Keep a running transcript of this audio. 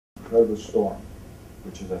incredible storm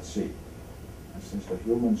which is at sea. And since the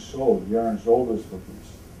human soul yearns always for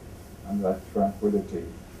peace and that tranquility,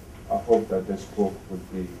 I hope that this book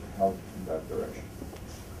would be helped in that direction.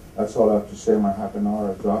 That's all I have to say. My half an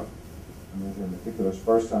hour is up. I'm usually a meticulous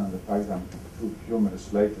person, and the fact that I'm 2 few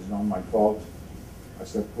minutes late is not my fault. I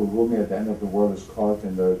said poor Rumi at the end of the world is caught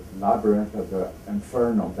in the labyrinth of the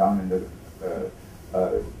inferno down in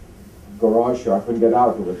the garage here. I couldn't get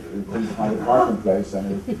out of it. It couldn't find a parking place,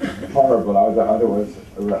 and it was horrible. Otherwise,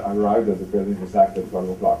 I arrived at the building exactly at 12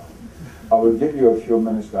 o'clock. I will give you a few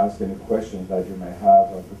minutes to ask any questions that you may have.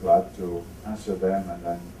 I'll be glad to answer them, and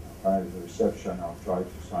then at the reception I'll try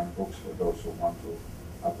to sign books for those who want to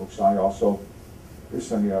have books signed. Also,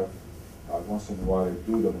 recently, once in a while, I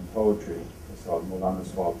doodle in poetry. It's all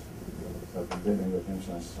Maulana's fault. I've been living with him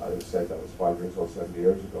since, I said, I was 5 years old, 70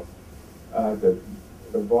 years ago.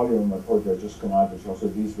 The volume of poetry has just come out, which also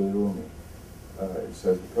deals with Rumi. It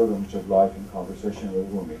says, The Pilgrimage of Life in Conversation with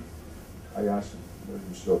Rumi. I asked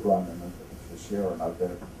Mr. O'Brien, if he's here or not,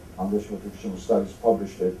 the English for Traditional Studies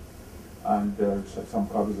published it, and there's some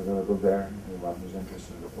copies available there. Anyone who's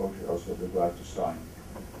interested in the poetry also be glad to sign.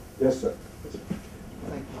 Yes, sir.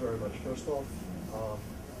 Thank you very much. First off,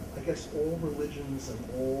 I guess all religions and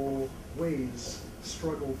all ways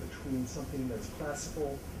struggle between something that's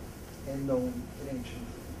classical and known and ancient,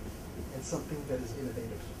 and something that is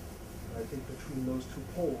innovative. And I think between those 2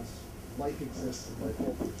 poles, life exists and life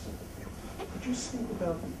alters. Could you speak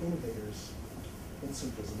about the innovators in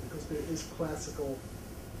Sufism? Because there is classical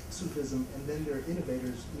Sufism, and then there are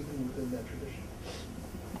innovators even within that tradition.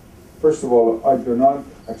 First of all, I do not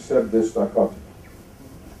accept this dichotomy.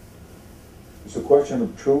 It's a question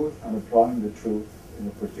of truth and applying the truth in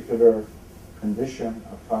a particular condition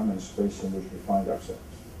of time and space in which we find ourselves.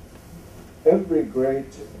 Every great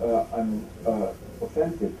and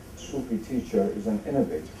authentic Sufi teacher is an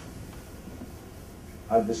innovator.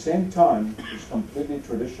 At the same time, it's completely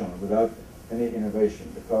traditional without any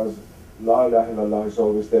innovation, because La ilaha illallah is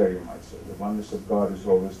always there, you might say. The oneness of God is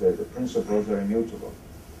always there. The principles are immutable.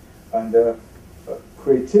 And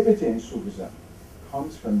creativity in Sufism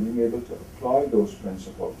comes from being able to apply those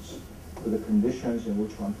principles to the conditions in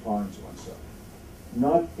which one finds oneself.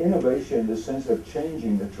 Not innovation in the sense of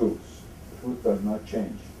changing the truths. The truth does not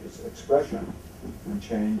change. Its expression can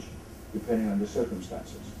change depending on the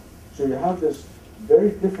circumstances. So you have this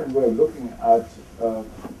very different way of looking at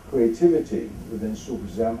creativity within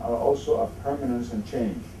Sufism, and also of permanence and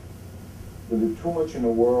change. We live too much in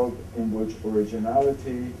a world in which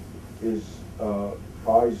originality is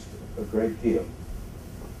prized a great deal.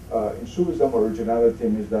 In Sufism, originality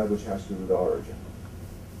means that which has to do with the origin.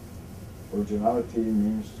 Originality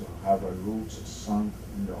means to have our roots sunk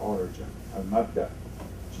in the origin. Al-Mabda,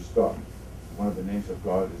 which is God. One of the names of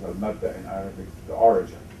God is Al-Mabda in Arabic, the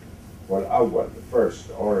origin. Well, Awwal, the first,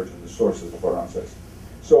 the origin, the source, as the Quran says.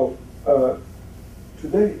 So,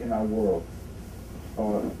 today in our world,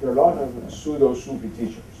 there are a lot of pseudo-Sufi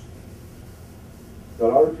teachers. There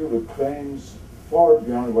are a lot of people with claims far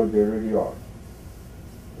beyond what they really are.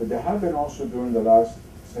 But there have been also during the last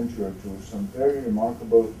century or two some very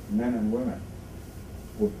remarkable men and women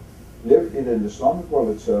who lived either in the Islamic world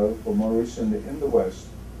itself or more recently in the West,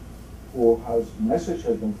 whose message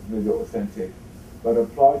has been completely authentic, but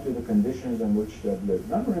applied to the conditions in which they have lived.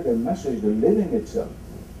 Not only the message, the living itself.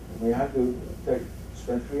 We had to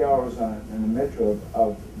spend 3 hours in the metro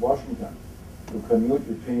of Washington to commute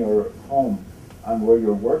between your home and where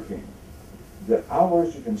you're working. The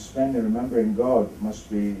hours you can spend in remembering God must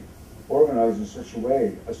be organized in such a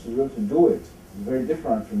way as to be able to do it. It's very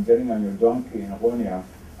different from getting on your donkey in Ahonia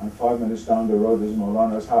and 5 minutes down the road is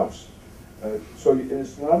Maulana's house. So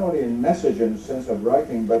it's not only in message in the sense of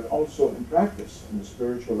writing, but also in practice, in the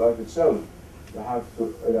spiritual life itself. There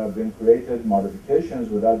have been created modifications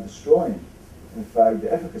without destroying, in fact,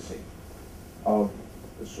 the efficacy of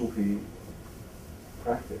the Sufi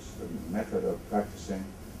practice, the method of practicing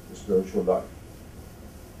the spiritual life.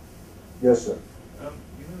 Yes, sir.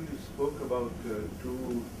 You spoke about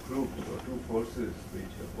 2 groups or 2 forces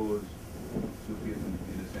which oppose Sufism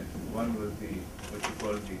in a sense. One was what you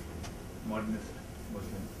call the modernist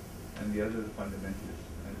Muslim, and the other the fundamentalists,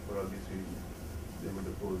 and for obvious reasons they would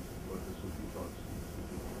oppose what the Sufi thoughts,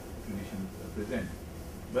 Sufi traditions present.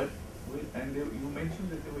 But you mentioned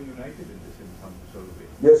that they were united in this in some sort of way.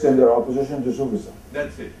 Yes, in their opposition to Sufism.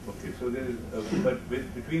 That's it. Okay, so there is, but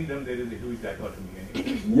between them there is a huge dichotomy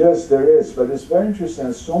anyway. Yes, there is, but it's very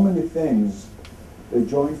interesting. So many things, they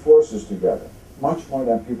join forces together, much more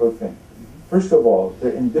than people think. First of all,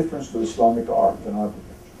 their indifference to Islamic art and architecture.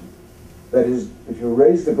 That is, if you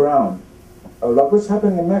raise the ground, like what's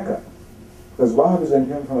happening in Mecca, Because Wahhabism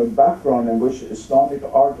came from a background in which Islamic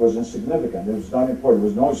art was insignificant. It was not important. There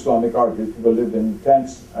was no Islamic art. People lived in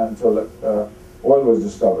tents until oil was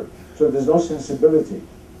discovered. So there's no sensibility.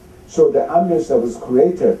 So the ambience that was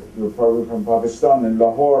created, probably from Pakistan in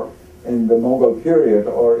Lahore in the Mughal period,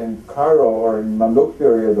 or in Cairo, or in Mamluk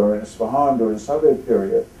period, or in Isfahan during the Safavid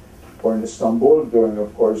period, or in Istanbul during,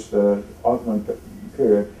 of course, the Ottoman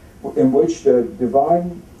period, in which the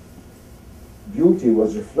divine beauty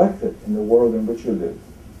was reflected in the world in which you live,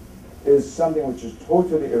 is something which is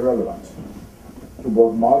totally irrelevant to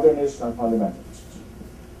both modernists and fundamentalists.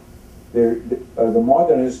 The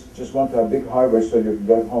modernists just want to have big highways so you can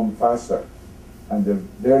get home faster, and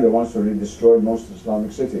they're the ones who really destroyed most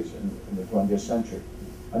Islamic cities in the 20th century.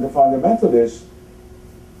 And the fundamentalists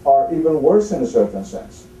are even worse in a certain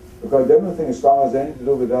sense, because they don't think Islam has anything to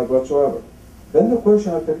do with that whatsoever. Then the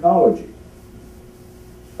question of technology.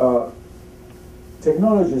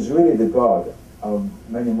 Technology is really the god of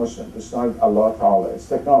many Muslims. It's not Allah Ta'ala, it's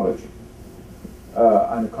technology.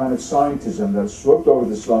 And a kind of scientism that swept over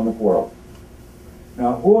the Islamic world.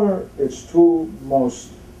 Now, who are its two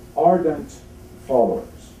most ardent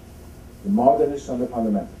followers? The modernists and the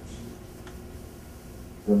fundamentalists.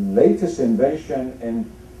 The latest invention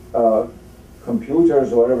in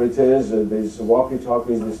computers or whatever it is, these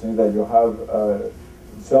walkie-talkies, these things that you have,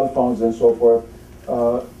 cell phones and so forth,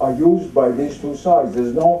 are used by these two sides.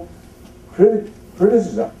 There's no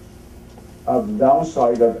criticism of the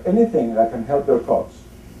downside of anything that can help their cause.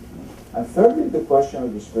 And thirdly, the question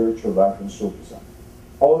of the spiritual life in Sufism.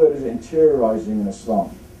 All that is interiorizing in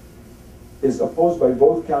Islam is opposed by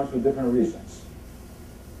both camps for different reasons.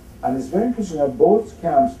 And it's very interesting that both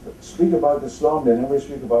camps speak about Islam, they never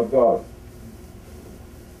speak about God.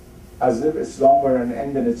 As if Islam were an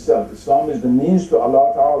end in itself. Islam is the means to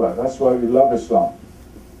Allah Ta'ala. That's why we love Islam.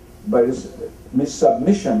 But it's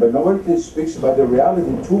submission, but nobody speaks about the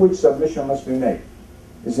reality to which submission must be made.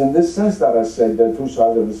 It's in this sense that I said they're two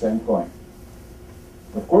sides of the same coin.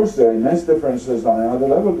 Of course, there are immense differences on another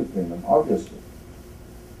level between them, obviously.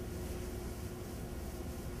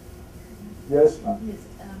 Yes, ma'am? Yes,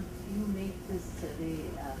 you make this very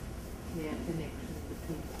clear connection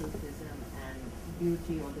between Sufism and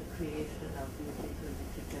beauty, or the creation of beauty through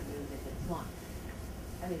literature, music, and so on.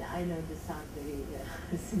 I mean, I know this sounds very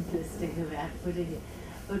simplistic the way I'm putting it,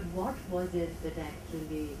 but what was it that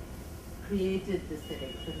actually created this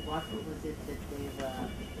connection? What was it that they were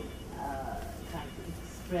trying to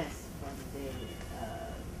express when they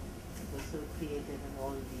were so creative in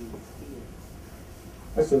all these fields?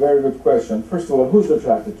 That's a very good question. First of all, who's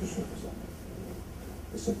attracted to Sufism?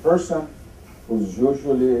 It's a person who's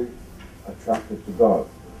usually attracted to God.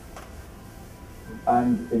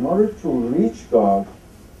 And in order to reach God,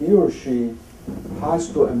 he or she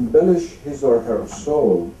has to embellish his or her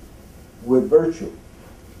soul with virtue.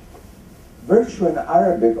 Virtue in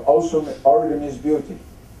Arabic also already means beauty.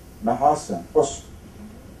 Mahasan, husn.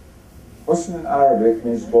 Husn in Arabic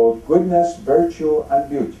means both goodness, virtue, and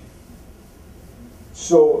beauty.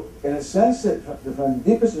 So, in a sense, from the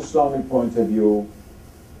deepest Islamic point of view,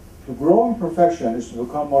 to grow in perfection is to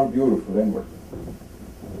become more beautiful inwardly.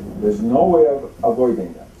 There's no way of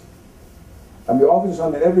avoiding that. And we often say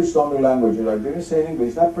in every Islamic language, like they say in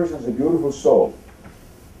English, that person has a beautiful soul.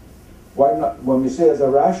 Why not? When we say as a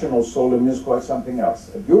rational soul, it means quite something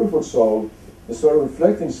else. A beautiful soul is sort of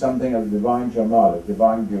reflecting something of divine Jamal, of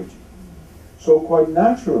divine beauty. So quite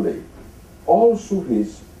naturally, all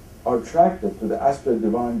Sufis are attracted to the aspect of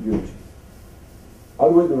divine beauty.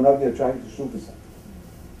 Otherwise, they will not be attracted to Sufism.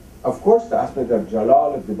 Of course, the aspect of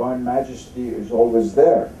Jalal, of divine majesty, is always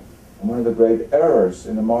there. And one of the great errors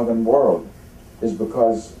in the modern world is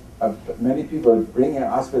because of many people bring an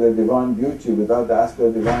aspect of divine beauty without the aspect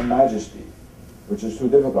of divine majesty, which is too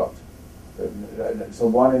difficult. It's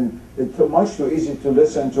much too easy to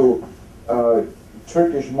listen to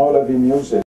Turkish Molavi music